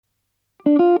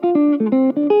Hi,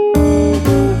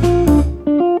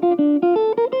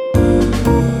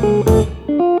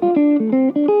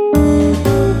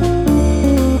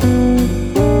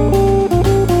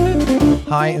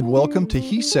 and welcome to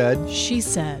He Said, She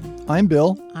Said. I'm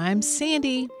Bill. I'm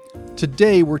Sandy.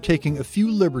 Today, we're taking a few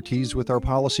liberties with our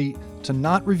policy to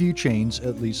not review chains,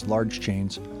 at least large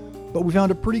chains, but we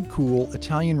found a pretty cool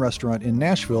Italian restaurant in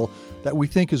Nashville that we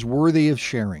think is worthy of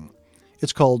sharing.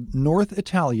 It's called North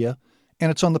Italia, and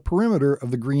it's on the perimeter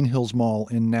of the Green Hills Mall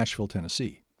in Nashville,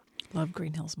 Tennessee. Love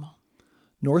Green Hills Mall.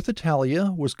 North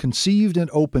Italia was conceived and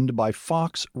opened by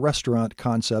Fox Restaurant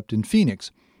Concept in Phoenix,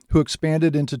 who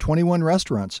expanded into 21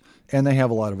 restaurants, and they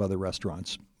have a lot of other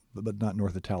restaurants, but not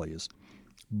North Italia's.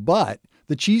 But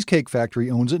the Cheesecake Factory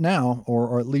owns it now,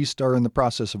 or at least are in the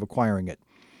process of acquiring it.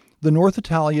 The North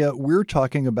Italia we're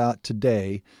talking about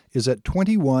today is at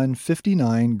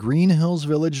 2159 Green Hills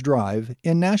Village Drive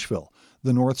in Nashville,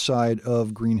 the north side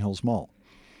of Green Hills Mall.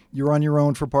 You're on your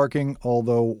own for parking,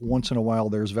 although once in a while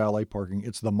there's valet parking.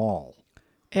 It's the mall.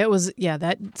 It was,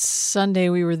 that Sunday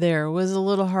we were there. It was a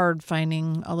little hard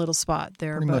finding a little spot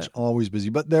there. Pretty much always busy,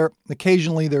 but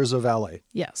occasionally there's a valet.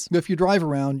 Yes. If you drive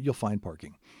around, you'll find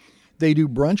parking. They do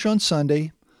brunch on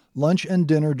Sunday, lunch and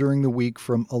dinner during the week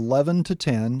from 11 to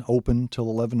 10, open till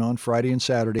 11 on Friday and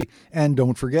Saturday, and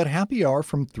don't forget happy hour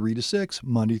from 3 to 6,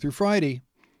 Monday through Friday.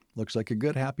 Looks like a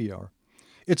good happy hour.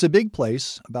 It's a big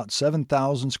place, about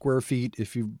 7,000 square feet,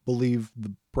 if you believe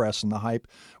the press and the hype,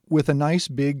 with a nice,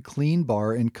 big, clean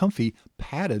bar and comfy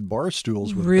padded bar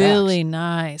stools with really backs.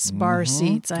 nice bar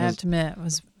seats, I have to admit. I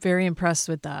was very impressed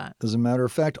with that. As a matter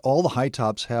of fact, all the high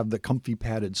tops have the comfy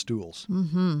padded stools.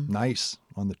 Mm-hmm. Nice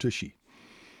on the tushy.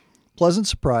 Pleasant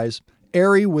surprise,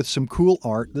 airy with some cool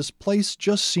art. This place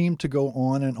just seemed to go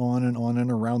on and on and on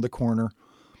and around the corner.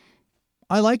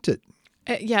 I liked it.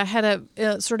 It had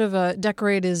a sort of a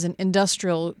decorated as an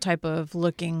industrial type of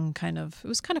looking kind of, it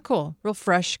was kind of cool. Real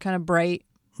fresh, kind of bright,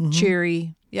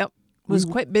 cheery. Yep. It was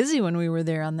quite busy when we were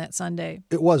there on that Sunday.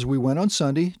 It was. We went on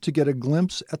Sunday to get a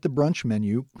glimpse at the brunch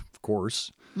menu, of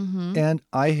course, and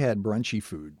I had brunchy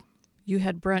food. You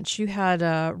had brunch. You had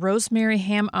a rosemary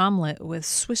ham omelet with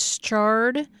Swiss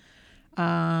chard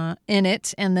in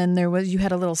it, and then you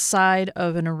had a little side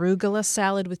of an arugula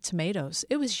salad with tomatoes.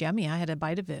 It was yummy. I had a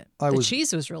bite of it. The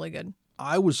cheese was really good.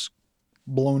 I was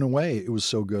blown away. It was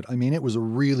so good. I mean, it was a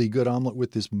really good omelet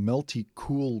with this melty,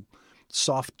 cool,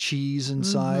 soft cheese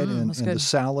inside, and the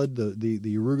salad, the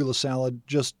arugula salad,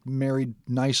 just married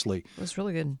nicely. It was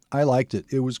really good. I liked it.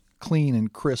 It was clean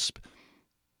and crisp,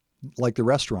 like the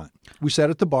restaurant. We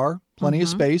sat at the bar, plenty of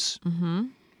space. Mm-hmm.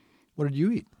 What did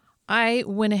you eat? I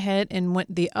went ahead and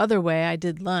went the other way. I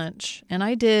did lunch, and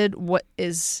I did what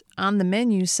is on the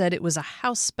menu, said it was a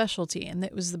house specialty, and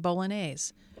it was the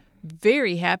bolognese.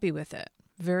 Very happy with it.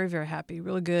 Very, very happy.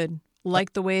 Really good.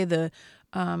 Like the way the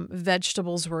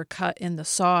vegetables were cut in the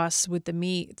sauce with the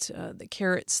meat, the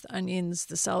carrots, the onions,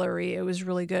 the celery. It was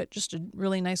really good. Just a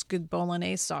really nice, good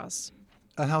bolognese sauce.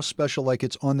 A house special, like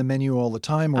it's on the menu all the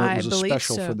time, or it was a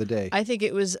special so. for the day? I think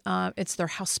it was. It's their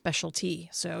house specialty.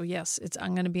 So yes,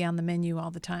 I'm going to be on the menu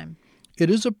all the time. It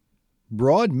is a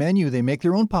broad menu. They make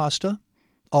their own pasta,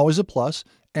 always a plus,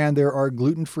 and there are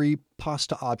gluten-free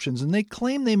pasta options. And they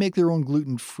claim they make their own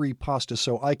gluten-free pasta,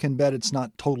 so I can bet it's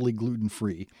not totally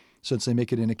gluten-free since they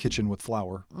make it in a kitchen with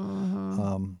flour.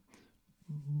 Mm-hmm.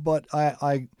 But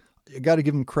I got to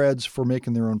give them creds for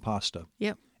making their own pasta.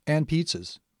 Yep. And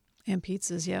pizzas. And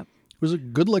pizzas, yep. It was a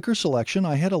good liquor selection.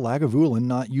 I had a Lagavulin,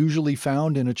 not usually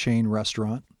found in a chain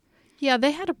restaurant. Yeah, they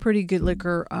had a pretty good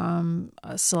liquor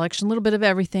selection, a little bit of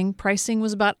everything. Pricing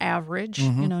was about average,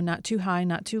 not too high,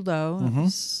 not too low. Mm-hmm.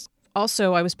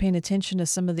 Also, I was paying attention to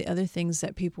some of the other things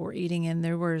that people were eating, and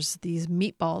there was these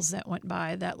meatballs that went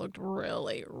by that looked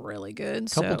really, really good.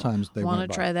 A couple times they went by.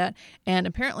 Want to try that. And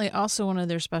apparently also one of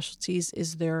their specialties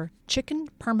is their chicken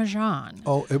parmesan.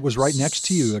 Oh, it was right next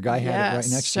to you. A guy had it right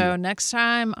next to you. So next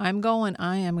time I am going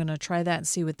to try that and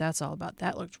see what that's all about.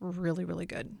 That looked really, really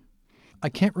good. I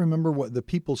can't remember what the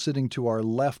people sitting to our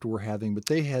left were having, but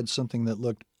they had something that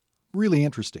looked really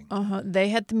interesting. They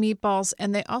had the meatballs,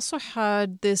 and they also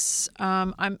had this,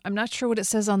 I'm not sure what it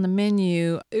says on the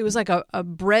menu. It was like a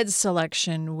bread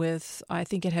selection with, I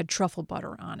think it had truffle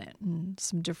butter on it and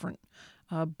some different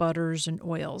butters and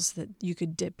oils that you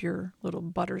could dip your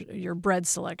your bread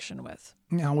selection with.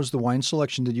 How was the wine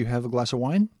selection? Did you have a glass of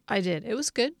wine? I did. It was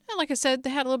good. And like I said,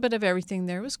 they had a little bit of everything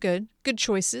there. It was good. Good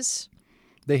choices.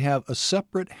 They have a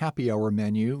separate happy hour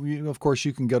menu. Of course,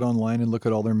 you can get online and look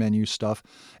at all their menu stuff.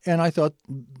 And I thought,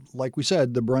 like we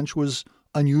said, the brunch was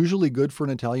unusually good for an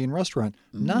Italian restaurant.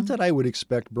 Mm-hmm. Not that I would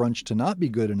expect brunch to not be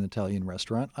good in an Italian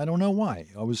restaurant. I don't know why.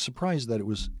 I was surprised that it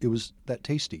was that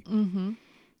tasty. Mm-hmm.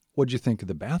 What'd you think of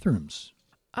the bathrooms?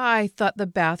 I thought the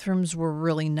bathrooms were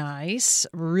really nice,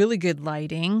 really good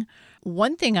lighting.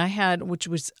 One thing I had, which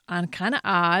was kind of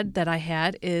odd that I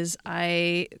had, is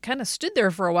I kind of stood there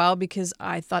for a while because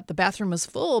I thought the bathroom was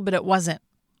full, but it wasn't.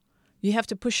 You have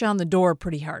to push on the door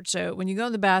pretty hard. So when you go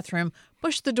in the bathroom,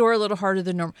 push the door a little harder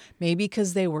than normal. Maybe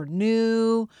because they were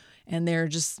new and they're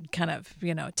just kind of,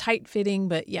 tight fitting.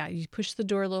 But yeah, you push the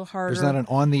door a little harder. There's not an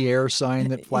on the air sign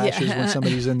that flashes when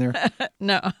somebody's in there.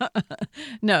 No.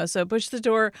 No. So push the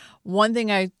door. One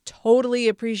thing I totally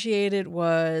appreciated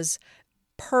was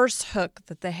purse hook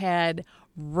that they had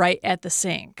right at the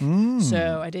sink.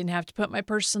 So I didn't have to put my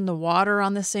purse in the water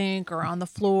on the sink or on the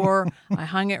floor. I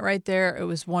hung it right there. It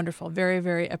was wonderful. Very,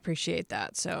 very appreciate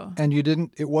that. So. And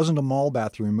it wasn't a mall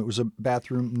bathroom. It was a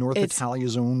bathroom, North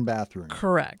Italia's own bathroom.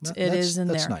 Correct. It is in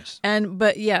there. That's nice.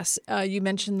 But yes, you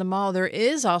mentioned the mall. There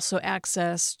is also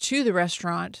access to the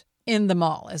restaurant in the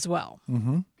mall as well.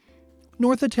 Mm-hmm.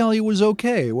 North Italia was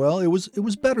okay. Well, it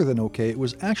was better than okay. It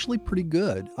was actually pretty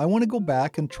good. I want to go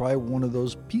back and try one of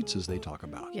those pizzas they talk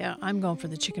about. Yeah, I'm going for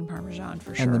the chicken parmesan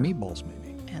for sure. And the meatballs,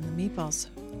 maybe. And the meatballs.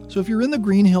 So if you're in the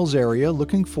Green Hills area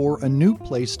looking for a new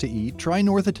place to eat, try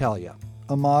North Italia,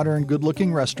 a modern,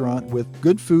 good-looking restaurant with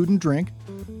good food and drink.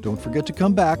 Don't forget to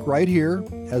come back right here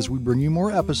as we bring you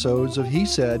more episodes of He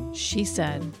Said, She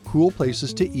Said. Cool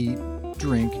places to eat,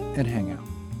 drink, and hang out.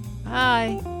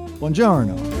 Bye.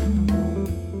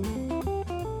 Buongiorno.